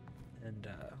 And,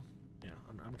 yeah,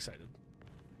 I'm excited.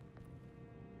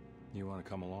 You want to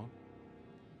come along?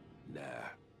 Nah,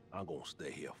 I'm gonna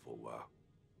stay here for a while.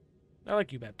 I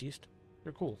like you, Baptiste.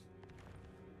 You're cool.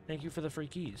 Thank you for the free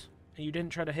keys. And you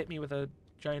didn't try to hit me with a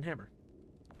giant hammer.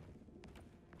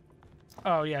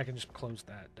 Oh, yeah, I can just close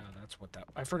that. That's what that...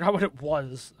 I forgot what it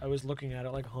was. I was looking at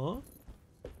it like, huh?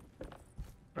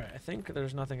 Right, I think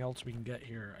there's nothing else we can get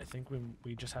here. I think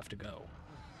we just have to go.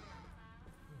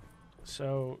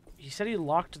 So, he said he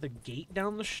locked the gate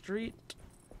down the street.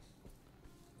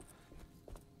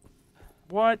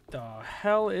 What the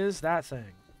hell is that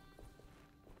thing?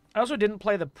 I also didn't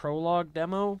play the prologue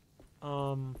demo,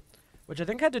 which I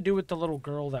think had to do with the little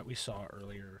girl that we saw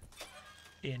earlier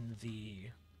in the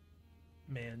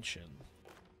mansion.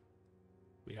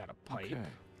 We got a pipe. Okay.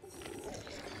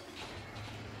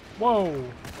 Whoa!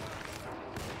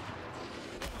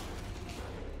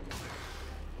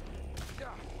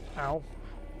 Ow.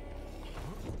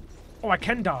 Oh, I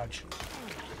can dodge.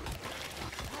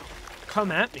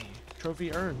 Come at me.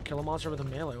 Trophy earned. Kill a monster with a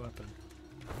melee weapon.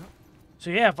 So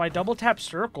yeah, if I double tap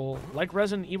circle, like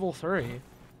Resident Evil 3,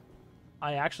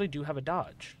 I actually do have a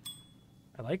dodge.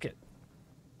 I like it.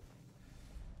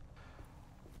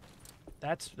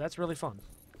 That's really fun.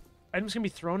 Items can be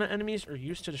thrown at enemies or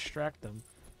used to distract them.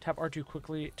 Tap R2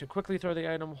 quickly to quickly throw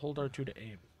the item, hold R2 to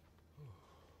aim.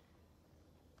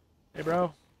 Hey,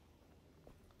 bro.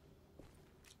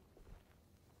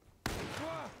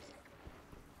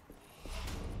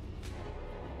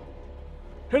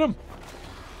 Hit him!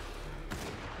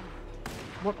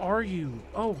 What are you?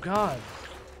 Oh, God.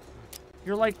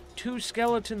 You're like two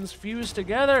skeletons fused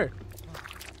together.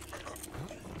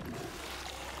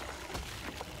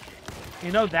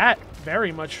 You know, that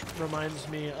very much reminds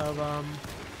me of,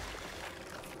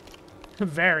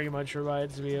 very much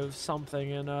reminds me of something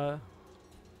in,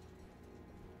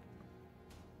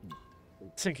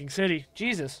 Sinking City.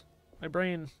 Jesus. My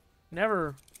brain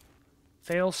never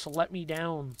fails to let me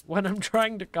down when I'm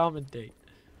trying to commentate.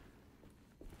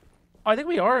 Oh, I think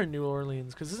we are in New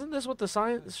Orleans, because isn't this what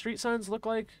the street signs look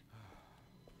like?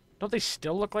 Don't they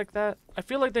still look like that? I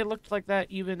feel like they looked like that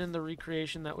even in the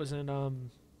recreation that was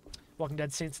in, Walking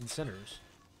Dead Saints and Sinners.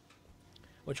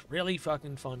 Which, really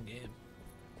fucking fun game.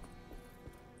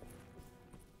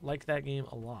 Like that game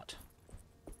a lot.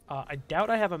 I doubt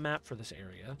I have a map for this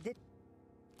area.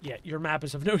 Yeah, your map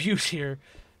is of no use here.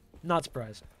 Not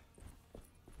surprised.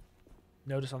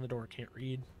 Notice on the door, can't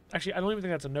read. Actually, I don't even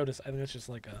think that's a notice. I think that's just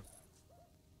like a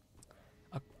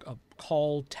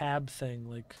call tab thing.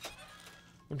 Like,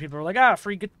 when people are like, ah,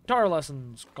 free guitar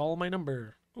lessons, call my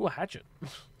number. Ooh, a hatchet.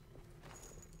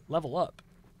 Level up.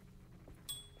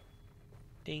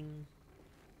 Ding.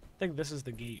 I think this is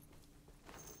the gate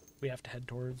we have to head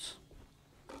towards.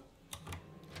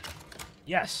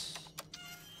 Yes!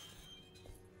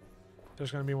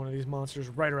 There's gonna be one of these monsters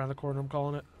right around the corner, I'm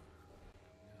calling it.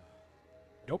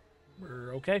 Nope.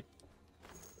 We're okay.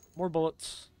 More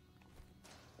bullets.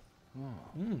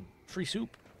 Mmm. Free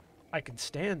soup. I can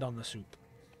stand on the soup.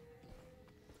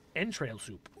 Entrail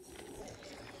soup.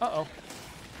 Uh-oh.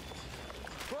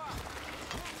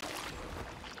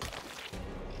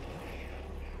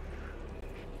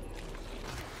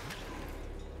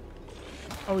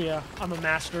 Oh yeah, I'm a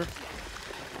master.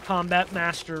 Combat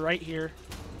master right here.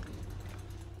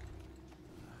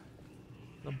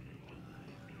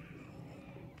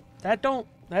 That don't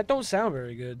sound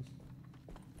very good.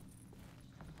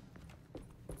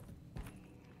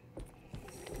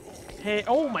 Hey,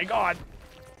 oh my god.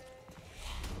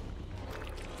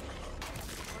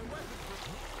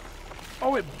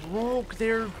 Oh, it broke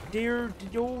their,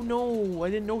 oh no, I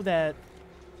didn't know that.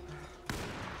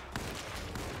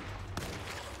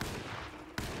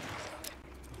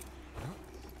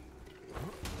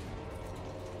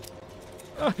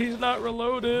 Oh, he's not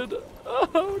reloaded.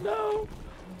 Oh no.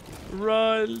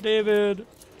 Run, David.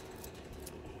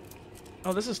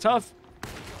 Oh, this is tough.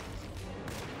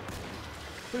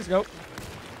 Please go.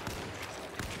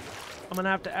 I'm gonna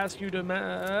have to ask you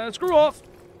to screw off.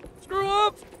 Screw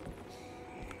off.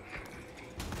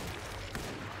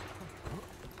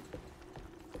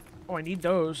 Oh, I need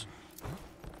those.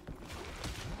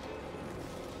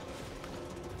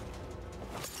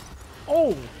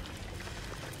 Oh.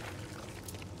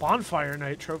 Bonfire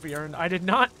night trophy earned. I did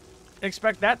not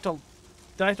expect that to...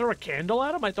 Did I throw a candle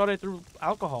at him? I thought I threw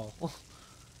alcohol.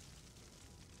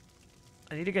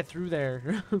 I need to get through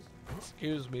there.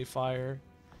 Excuse me, fire.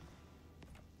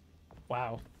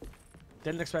 Wow.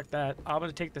 Didn't expect that. I'm going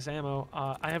to take this ammo.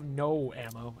 I have no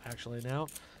ammo, actually, now.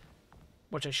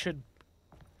 Which I should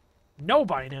know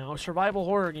by now. Survival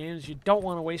horror games, you don't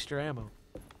want to waste your ammo.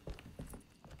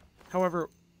 However,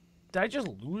 did I just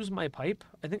lose my pipe?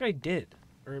 I think I did.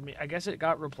 Or I guess it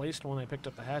got replaced when I picked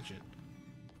up the hatchet.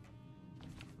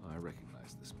 I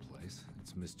recognize this place.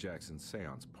 It's Miss Jackson's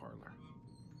seance parlor.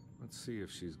 Let's see if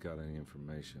she's got any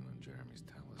information on Jeremy's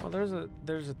talisman. Well,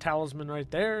 there's a talisman right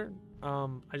there.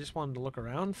 I just wanted to look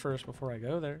around first before I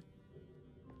go there.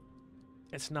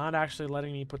 It's not actually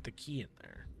letting me put the key in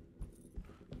there.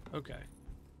 Okay.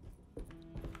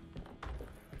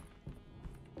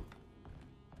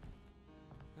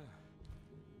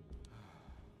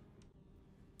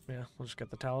 Yeah, we'll just get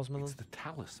the talisman. It's the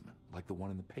talisman, like the one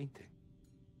in the painting.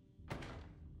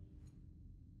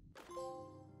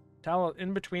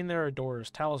 In between there are doors.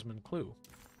 Talisman clue.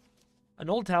 An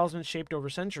old talisman shaped over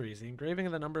centuries. The engraving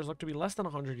of the numbers look to be less than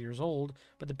 100 years old,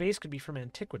 but the base could be from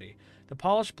antiquity. The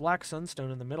polished black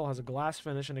sunstone in the middle has a glass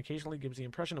finish and occasionally gives the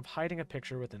impression of hiding a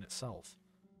picture within itself.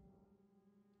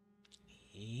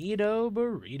 Edo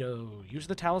burrito. Use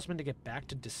the talisman to get back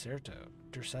to Derceto.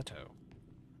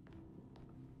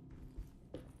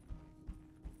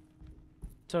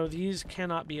 So these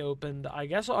cannot be opened. I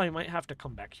guess I might have to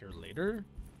come back here later.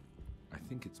 I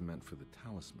think it's meant for the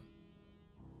talisman.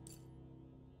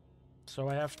 So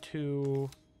I have to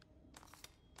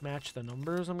match the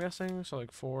numbers, I'm guessing. So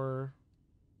like 4.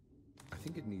 I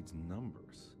think it needs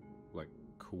numbers, like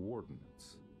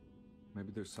coordinates.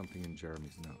 Maybe there's something in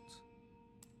Jeremy's notes.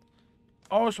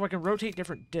 Oh, so I can rotate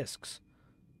different discs.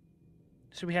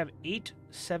 So we have 8,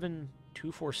 7,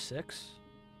 2, 4, 6.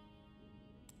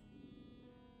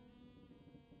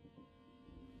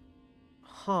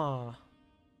 Huh.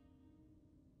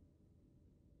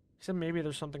 So maybe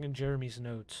there's something in Jeremy's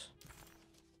notes.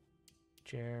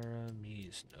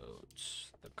 Jeremy's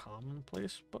notes. The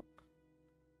commonplace book?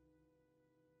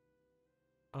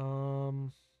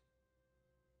 I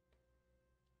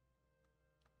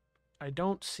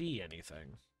don't see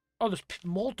anything. Oh, there's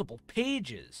multiple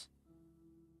pages.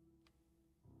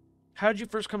 How did you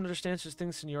first come to understand such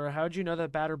things, Senora? How did you know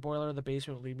that battered boiler in the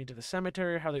basement would lead me to the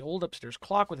cemetery? How the old upstairs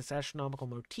clock with its astronomical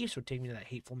motifs would take me to that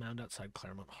hateful mound outside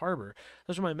Claremont Harbor?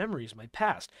 Those are my memories, my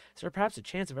past. Is there perhaps a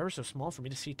chance, if ever so small, for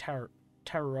me to see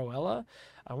Taroella?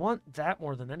 I want that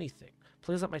more than anything.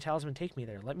 Please let my talisman take me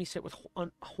there. Let me sit with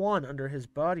Juan under his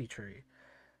body tree.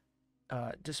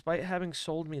 Despite having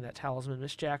sold me that talisman,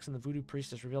 Miss Jackson, the voodoo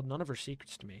priestess, revealed none of her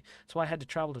secrets to me. That's why I had to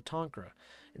travel to Tonkra.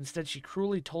 Instead, she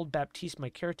cruelly told Baptiste, my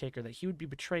caretaker, that he would be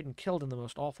betrayed and killed in the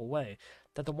most awful way,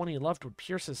 that the one he loved would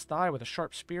pierce his thigh with a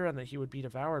sharp spear, and that he would be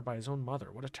devoured by his own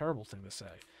mother. What a terrible thing to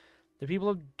say. The people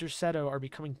of Derceto are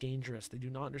becoming dangerous. They do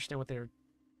not understand what they are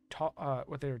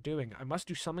doing. I must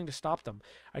do something to stop them.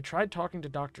 I tried talking to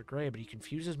Dr. Gray, but he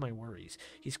confuses my worries.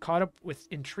 He's caught up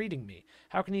with entreating me.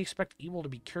 How can he expect evil to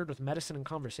be cured with medicine and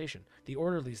conversation? The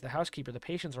orderlies, the housekeeper, the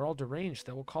patients are all deranged.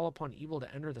 They will call upon evil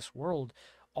to enter this world.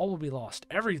 All will be lost.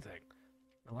 Everything.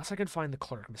 Unless I can find the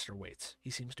clerk, Mr. Waits. He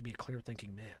seems to be a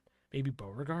clear-thinking man. Maybe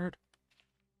Beauregard?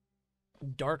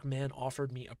 Dark man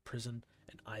offered me a prison,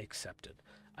 and I accepted.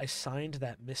 I signed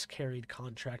that miscarried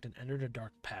contract and entered a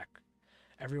dark pact.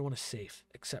 Everyone is safe,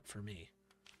 except for me.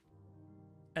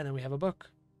 And then we have a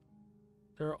book.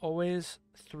 There are always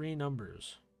 3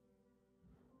 numbers.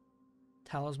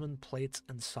 Talisman, plates,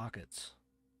 and sockets.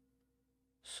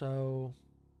 So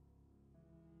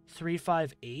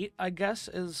 358, I guess,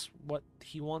 is what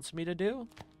he wants me to do.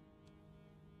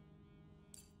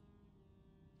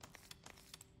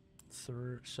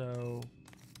 So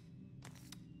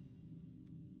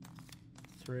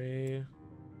 3.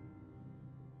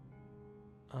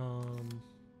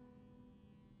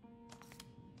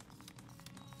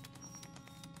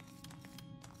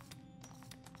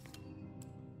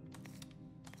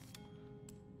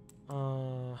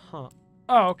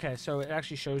 Oh, okay, so it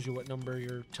actually shows you what number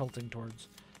you're tilting towards.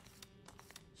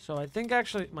 So I think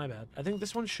actually, my bad. I think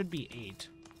this one should be 8.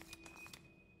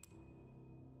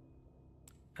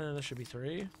 And then this should be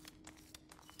 3.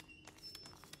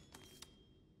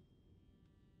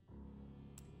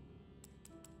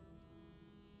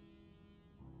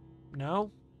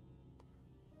 No?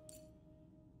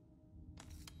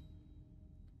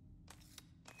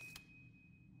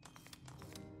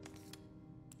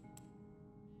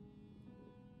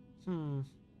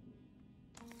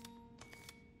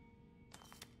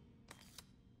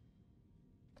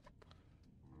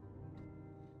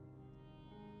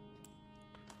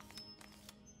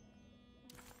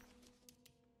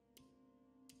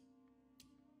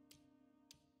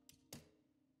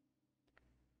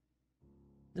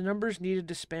 The numbers needed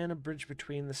to span a bridge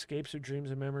between the scapes of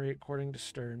dreams and memory, according to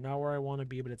Stern. Not where I want to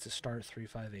be, but it's a start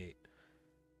 358.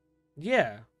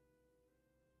 Yeah.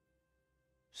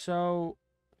 So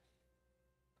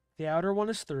the outer one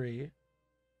is 3,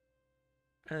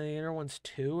 and the inner one's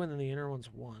 2, and then the inner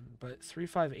one's 1. But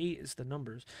 358 is the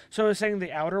numbers. So it's saying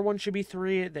the outer one should be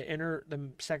 3, the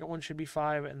second one should be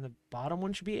 5, and the bottom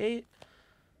one should be 8.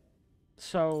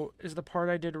 So is the part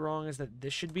I did wrong is that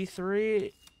this should be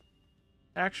 3?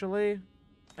 Actually,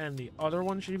 and the other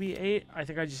one should be 8. I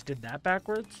think I just did that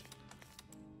backwards.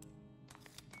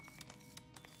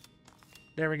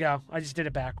 There we go. I just did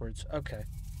it backwards. Okay.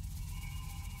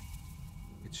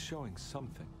 It's showing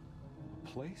something. A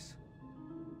place?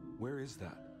 Where is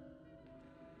that?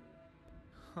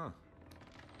 Huh.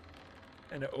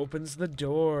 And it opens the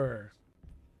door.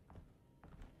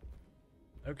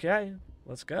 Okay,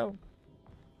 let's go.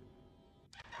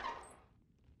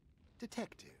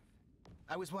 Detective,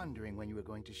 I was wondering when you were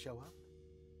going to show up.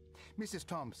 Mrs.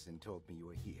 Thompson told me you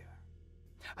were here.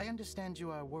 I understand you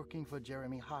are working for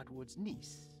Jeremy Hartwood's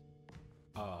niece.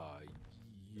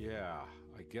 Yeah,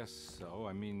 I guess so.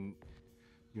 I mean,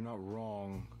 you're not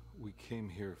wrong. We came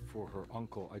here for her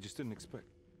uncle. I didn't expect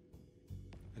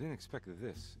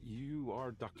this. You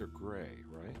are Dr. Gray,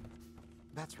 right?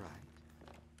 That's right.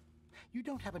 You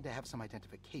don't happen to have some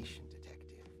identification, Detective.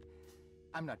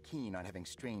 I'm not keen on having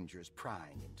strangers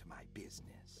prying into my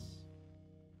business.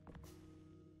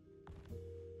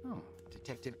 Oh,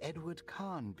 Detective Edward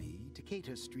Carnby,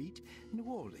 Decatur Street, New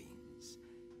Orleans.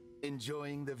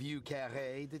 Enjoying the Vieux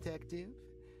Carré, Detective?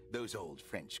 Those old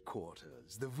French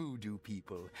quarters, the Voodoo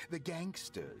people, the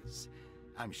gangsters.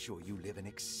 I'm sure you live an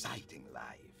exciting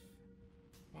life.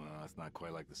 Well, it's not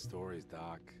quite like the stories,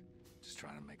 Doc. Just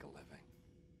trying to make a living.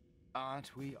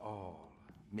 Aren't we all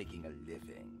making a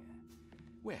living?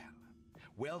 Well,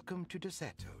 welcome to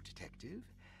Derceto, Detective.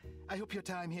 I hope your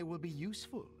time here will be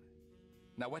useful.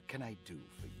 Now, what can I do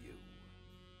for you?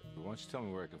 Why don't you tell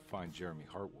me where I can find Jeremy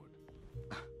Hartwood?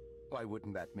 Why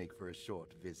wouldn't that make for a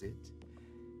short visit?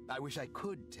 I wish I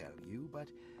could tell you, but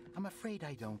I'm afraid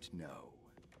I don't know.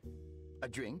 A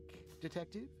drink,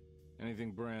 Detective?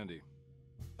 Anything brandy.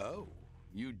 Oh,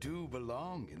 you do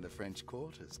belong in the French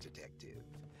quarters, Detective.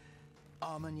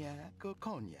 Armagnac or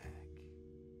cognac?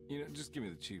 You know, just give me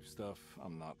the cheap stuff.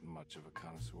 I'm not much of a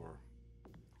connoisseur.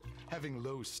 Having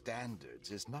low standards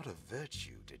is not a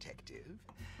virtue, Detective.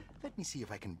 Let me see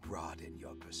if I can broaden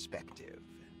your perspective.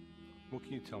 What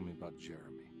can you tell me about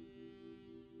Jeremy?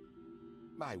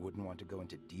 I wouldn't want to go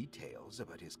into details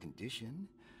about his condition.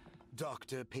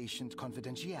 Doctor-patient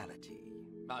confidentiality.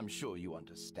 I'm sure you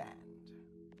understand.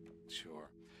 Sure,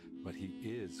 but he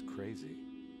is crazy,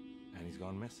 and he's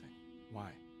gone missing.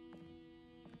 Why?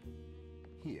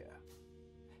 Here,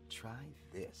 try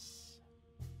this.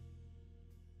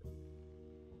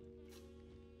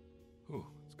 Ooh,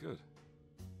 it's good.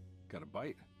 Got a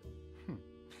bite?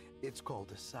 It's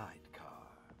called a sidecar.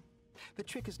 The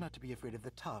trick is not to be afraid of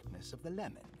the tartness of the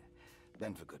lemon.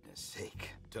 Then, for goodness sake,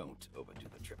 don't overdo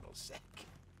the triple sec.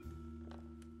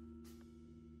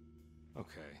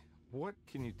 Okay, what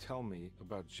can you tell me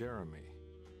about Jeremy?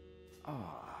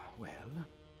 Well,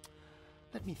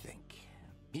 let me think.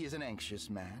 He is an anxious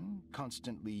man,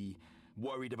 constantly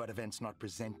worried about events not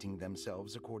presenting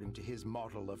themselves according to his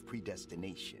model of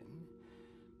predestination.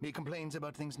 He complains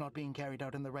about things not being carried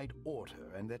out in the right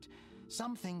order, and that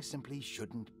some things simply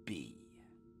shouldn't be.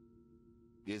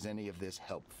 Is any of this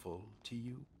helpful to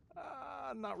you?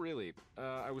 Not really.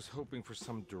 I was hoping for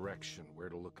some direction where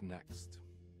to look next.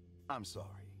 I'm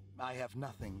sorry. I have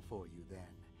nothing for you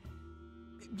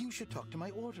then. You should talk to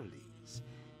my orderlies.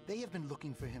 They have been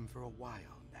looking for him for a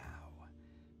while now.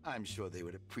 I'm sure they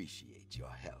would appreciate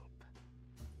your help.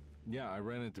 Yeah, I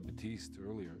ran into Batiste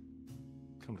earlier.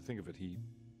 Come to think of it, he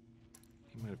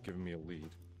might have given me a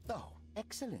lead. Oh,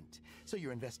 excellent. So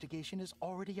your investigation is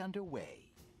already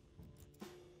underway.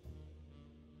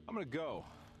 I'm gonna go,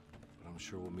 but I'm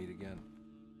sure we'll meet again.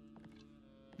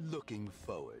 Looking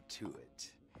forward to it.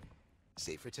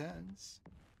 Safe returns.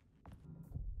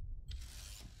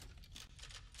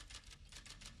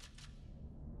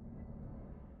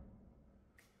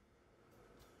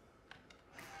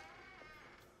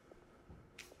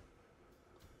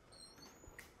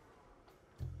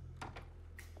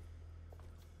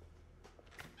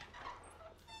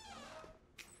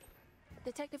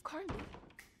 Detective Carnby,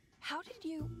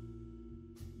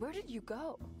 where did you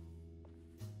go?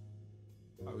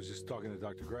 I was just talking to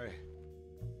Dr. Gray.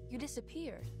 You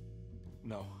disappeared.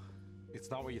 No, it's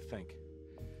not what you think.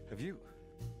 Have you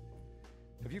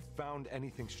found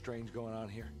anything strange going on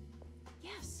here?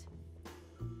 Yes.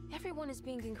 Everyone is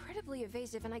being incredibly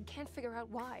evasive and I can't figure out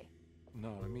why.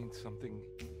 No, I mean something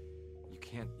you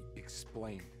can't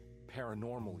explain.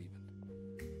 Paranormal even.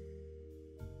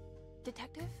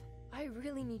 Detective, I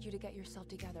really need you to get yourself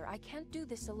together. I can't do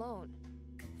this alone.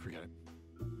 Forget it.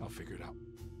 I'll figure it out.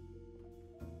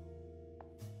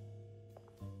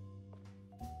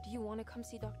 Do you want to come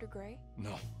see Dr. Gray?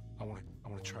 No, I want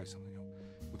to try something.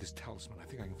 With this talisman, I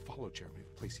think I can follow Jeremy to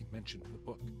the place he mentioned in the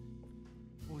book.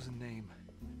 What was the name?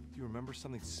 Do you remember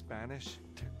something Spanish?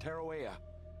 Teroea.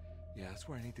 Yeah, that's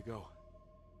where I need to go.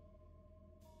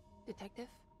 Detective,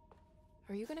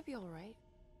 are you gonna be all right?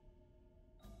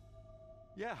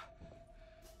 Yeah,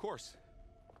 of course.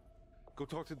 Go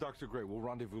talk to Dr. Gray. We'll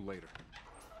rendezvous later.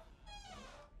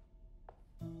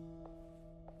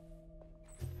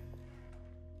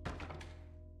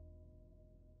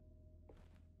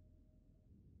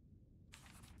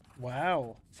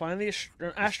 Wow. Finally,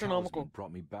 astronomical. This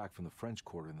brought me back from the French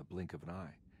Quarter in the blink of an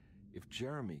eye. If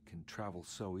Jeremy can travel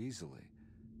so easily,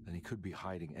 then he could be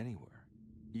hiding anywhere,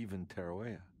 even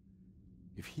Tarawea.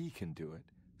 If he can do it,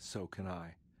 so can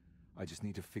I. I just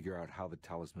need to figure out how the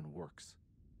talisman works.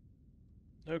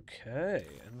 Okay,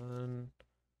 and then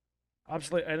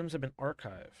obsolete items have been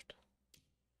archived.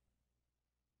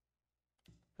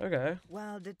 Okay.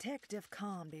 While Detective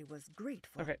Carnby was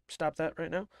grateful. Okay, stop that right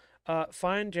now.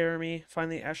 Find Jeremy,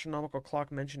 find the astronomical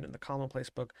clock mentioned in the commonplace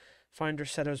book, find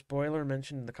Derceto's boiler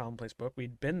mentioned in the commonplace book.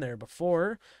 We'd been there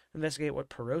before. Investigate what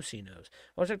Perosi knows.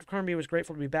 While Detective Carnby was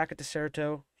grateful to be back at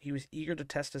Derceto, he was eager to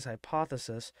test his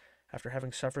hypothesis after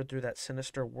having suffered through that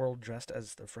sinister world dressed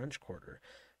as the French Quarter.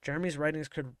 Jeremy's writings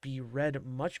could be read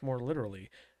much more literally.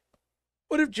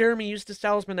 What if Jeremy used his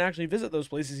talisman to actually visit those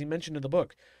places he mentioned in the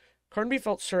book? Carnby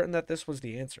felt certain that this was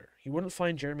the answer. He wouldn't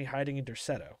find Jeremy hiding in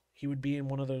Derceto. He would be in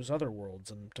one of those other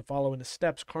worlds, and to follow in his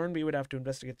steps, Carnby would have to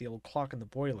investigate the old clock and the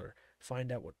boiler,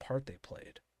 find out what part they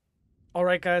played.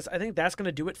 Alright guys, I think that's going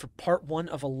to do it for part 1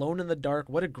 of Alone in the Dark.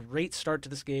 What a great start to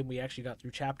this game. We actually got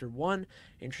through chapter 1,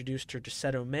 introduced to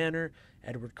Derceto Manor,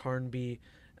 Edward Carnby,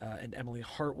 and Emily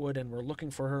Hartwood, and we're looking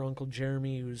for her Uncle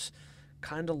Jeremy, who's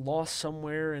kind of lost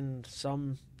somewhere in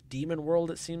some demon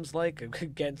world, it seems like.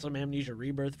 Getting some Amnesia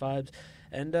Rebirth vibes.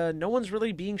 And no one's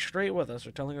really being straight with us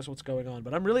or telling us what's going on.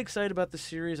 But I'm really excited about the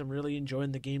series. I'm really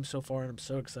enjoying the game so far, and I'm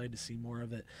so excited to see more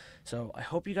of it. So I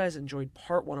hope you guys enjoyed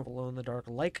part 1 of Alone in the Dark.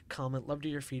 Like, comment, love to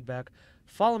hear your feedback.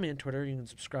 Follow me on Twitter. You can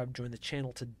subscribe, join the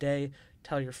channel today.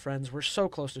 Tell your friends. We're so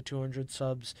close to 200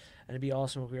 subs, and it'd be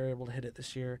awesome if we were able to hit it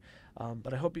this year.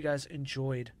 But I hope you guys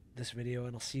enjoyed this video,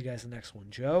 and I'll see you guys in the next one.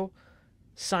 Joe,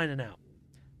 signing out.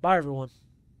 Bye, everyone.